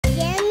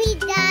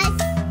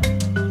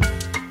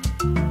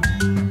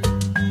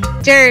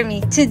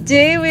Jeremy,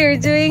 today we are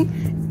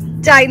doing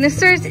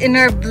dinosaurs in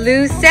our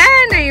blue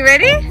sand. Are you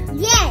ready?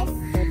 Yes.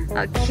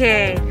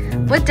 Okay,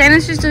 what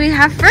dinosaurs do we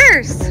have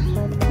first?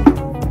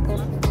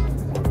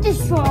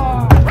 This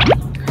one.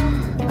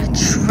 A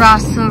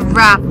Trex.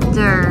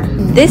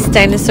 This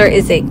dinosaur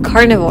is a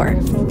carnivore.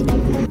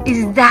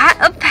 Is that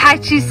a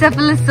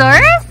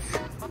Brachiosaurus?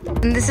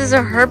 And this is a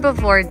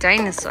herbivore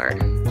dinosaur.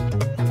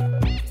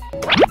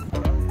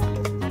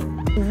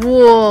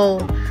 Whoa,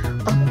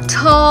 a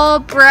tall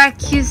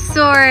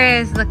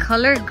Brachiosaurus, the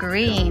color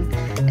green.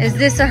 Is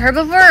this a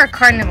herbivore or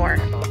carnivore?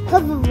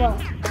 Herbivore.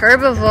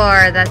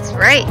 Herbivore, that's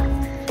right.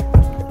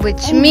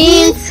 Which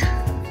means...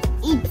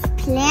 It's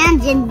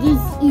plants and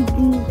this is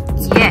meat.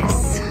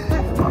 Yes.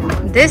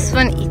 This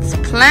one eats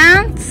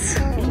plants.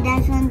 And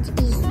that one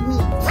is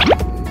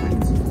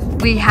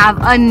meat. We have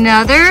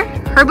another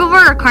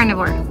herbivore or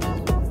carnivore?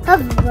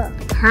 Herbivore.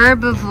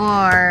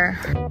 Herbivore.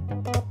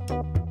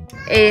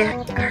 A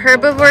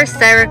herbivore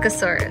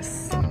Styracosaurus.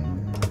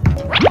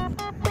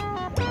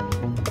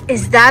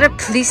 Is that a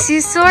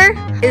plesiosaur?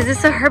 Is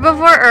this a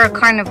herbivore or a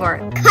carnivore?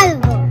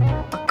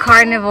 Carnivore. A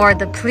carnivore.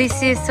 The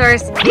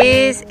plesiosaurus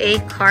is a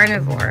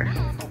carnivore.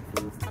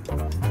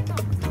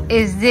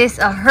 Is this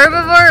a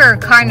herbivore or a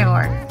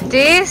carnivore?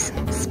 This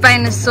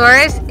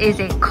Spinosaurus is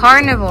a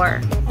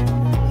carnivore.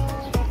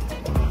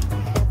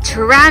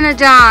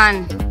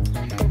 Pteranodon.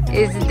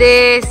 Is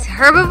this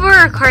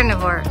herbivore or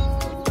carnivore?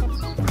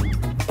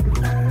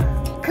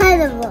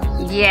 Carnivore.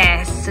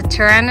 Yes, the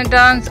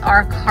pteranodons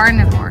are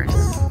carnivores.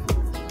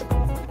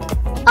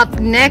 Up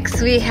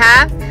next we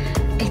have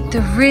a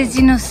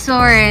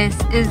Dinosaurus.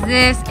 Is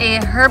this a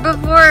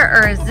herbivore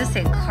or is this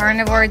a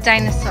carnivore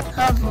dinosaur?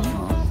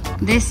 Herbivore.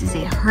 This is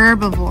a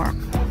herbivore.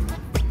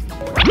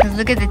 Because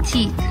look at the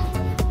teeth.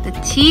 The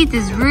teeth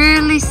is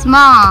really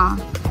small.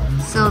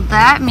 So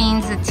that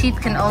means the teeth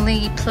can only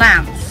eat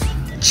plants.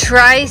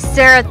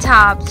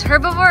 Triceratops.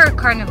 Herbivore or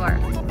carnivore?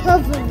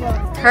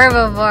 Herbivore.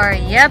 Herbivore.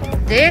 Yep.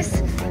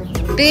 This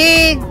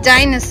big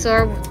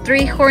dinosaur,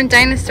 three-horned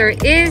dinosaur,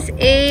 is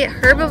a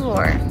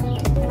herbivore.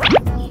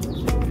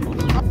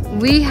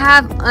 We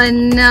have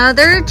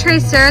another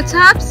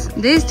Triceratops.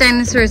 This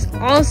dinosaur is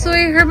also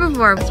a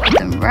herbivore. Let's put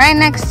them right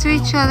next to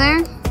each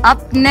other.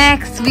 Up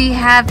next, we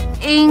have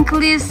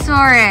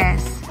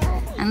Ankylosaurus.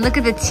 And look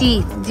at the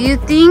teeth. Do you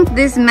think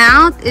this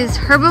mouth is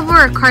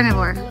herbivore or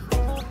carnivore?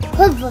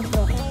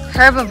 Herbivore.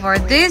 Herbivore.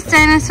 This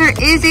dinosaur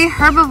is a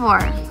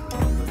herbivore.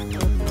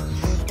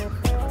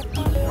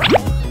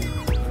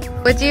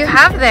 What do you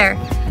have there?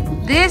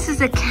 This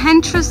is a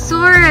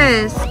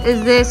Kentrosaurus.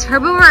 Is this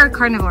herbivore or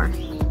carnivore?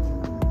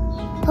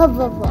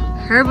 Herbivore.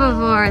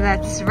 Herbivore,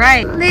 that's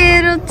right.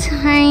 Little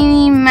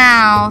tiny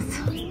mouth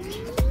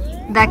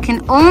that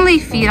can only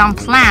feed on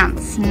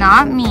plants,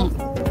 not meat.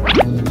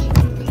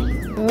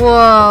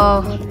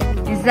 Whoa,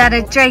 is that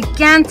a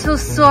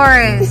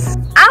Gigantosaurus?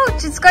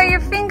 Ouch, it's got your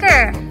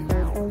finger.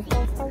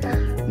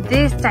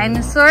 This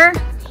dinosaur,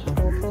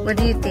 what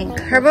do you think?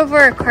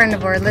 Herbivore or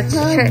carnivore? Let's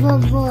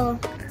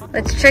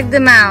check the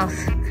mouth.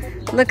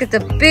 Look at the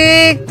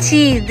big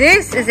teeth.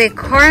 This is a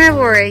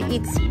carnivore. It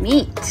eats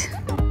meat.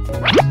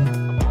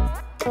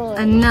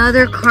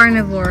 Another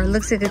carnivore.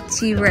 Looks like a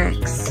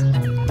T-Rex.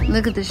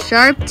 Look at the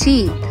sharp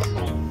teeth.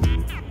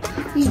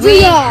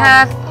 We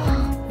have...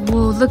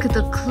 Whoa, look at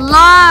the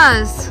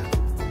claws.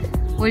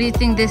 What do you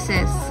think this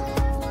is?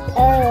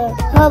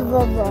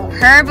 Herbivore.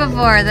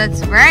 Herbivore,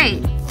 that's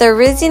right.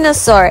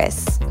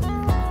 Dinosaurs.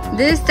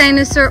 This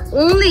dinosaur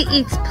only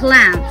eats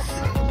plants.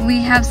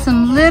 We have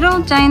some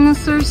little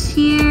dinosaurs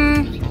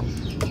here.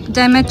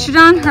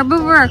 Dimetrodon,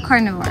 herbivore or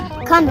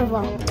carnivore?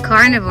 Carnivore.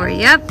 Carnivore,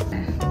 yep.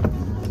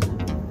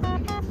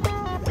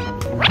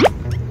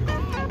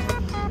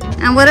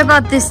 And what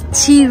about this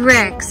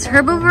T-Rex?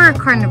 Herbivore or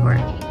carnivore?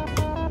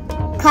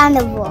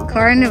 Carnivore.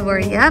 Carnivore,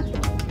 yep.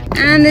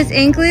 And this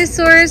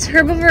Ankylosaurus,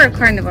 herbivore or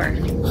carnivore?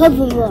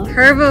 Herbivore.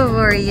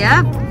 Herbivore,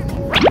 yep.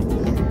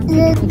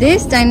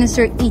 This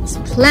dinosaur eats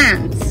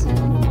plants.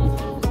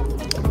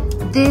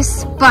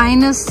 This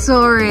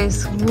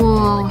Spinosaurus,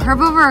 whoa,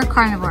 herbivore or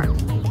carnivore?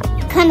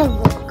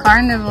 Carnivore.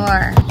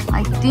 Carnivore.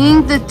 I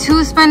think the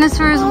two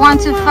Spinosaurus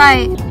want to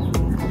fight.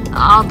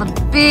 Oh, the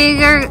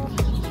bigger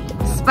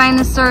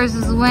Spinosaurus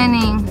is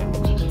winning.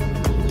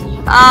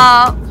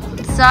 Oh,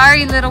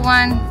 sorry, little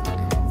one.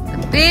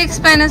 The big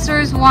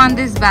Spinosaurus won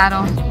this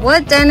battle.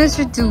 What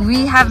dinosaur do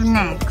we have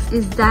next?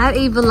 Is that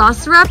a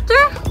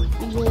Velociraptor?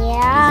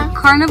 Yeah.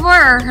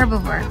 Carnivore or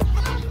herbivore?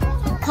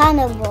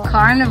 Carnivore.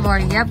 Carnivore,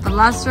 yep.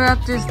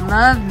 Velociraptors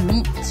love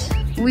meat.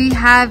 We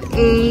have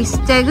a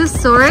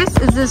Stegosaurus.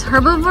 Is this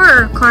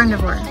herbivore or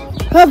carnivore?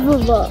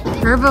 Herbivore.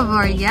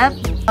 Herbivore, yep.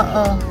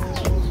 Uh-oh.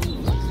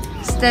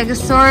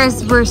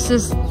 Stegosaurus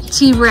versus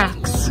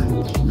T-Rex.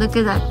 Look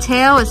at that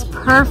tail. It's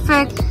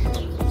perfect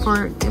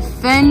for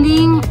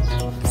defending.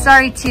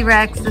 Sorry,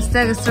 T-Rex. The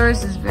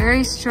Stegosaurus is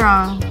very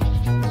strong.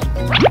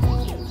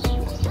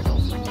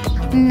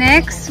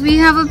 Next, we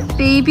have a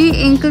baby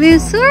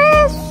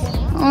Ankylosaurus.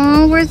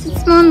 Oh, where's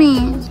its mommy?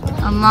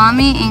 A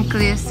mommy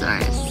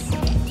Ankylosaurus.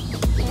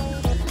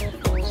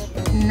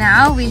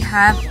 now we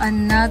have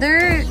another,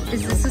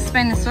 is this a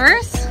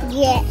Spinosaurus?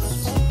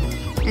 Yes.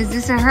 Is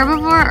this a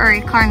herbivore or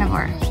a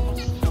carnivore?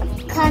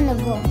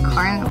 Carnivore.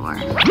 Carnivore.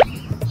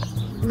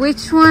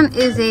 Which one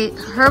is a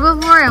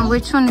herbivore and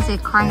which one is a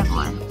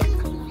carnivore?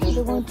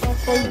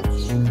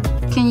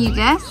 Can you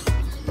guess?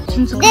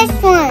 This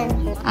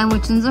one. And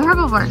which one's a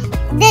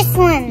herbivore? This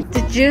one.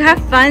 Did you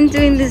have fun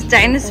doing these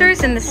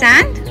dinosaurs in the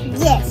sand?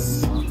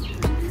 Yes.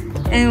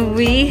 And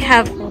we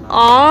have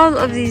all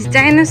of these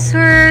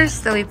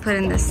dinosaurs that we put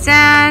in the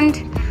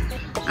sand.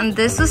 And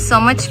this was so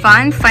much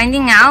fun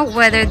finding out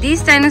whether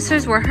these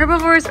dinosaurs were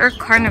herbivores or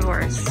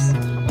carnivores.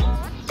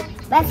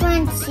 Bye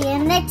friends, see you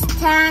next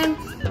time.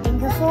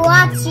 Thank you for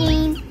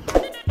watching.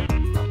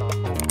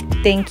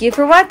 Thank you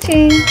for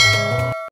watching.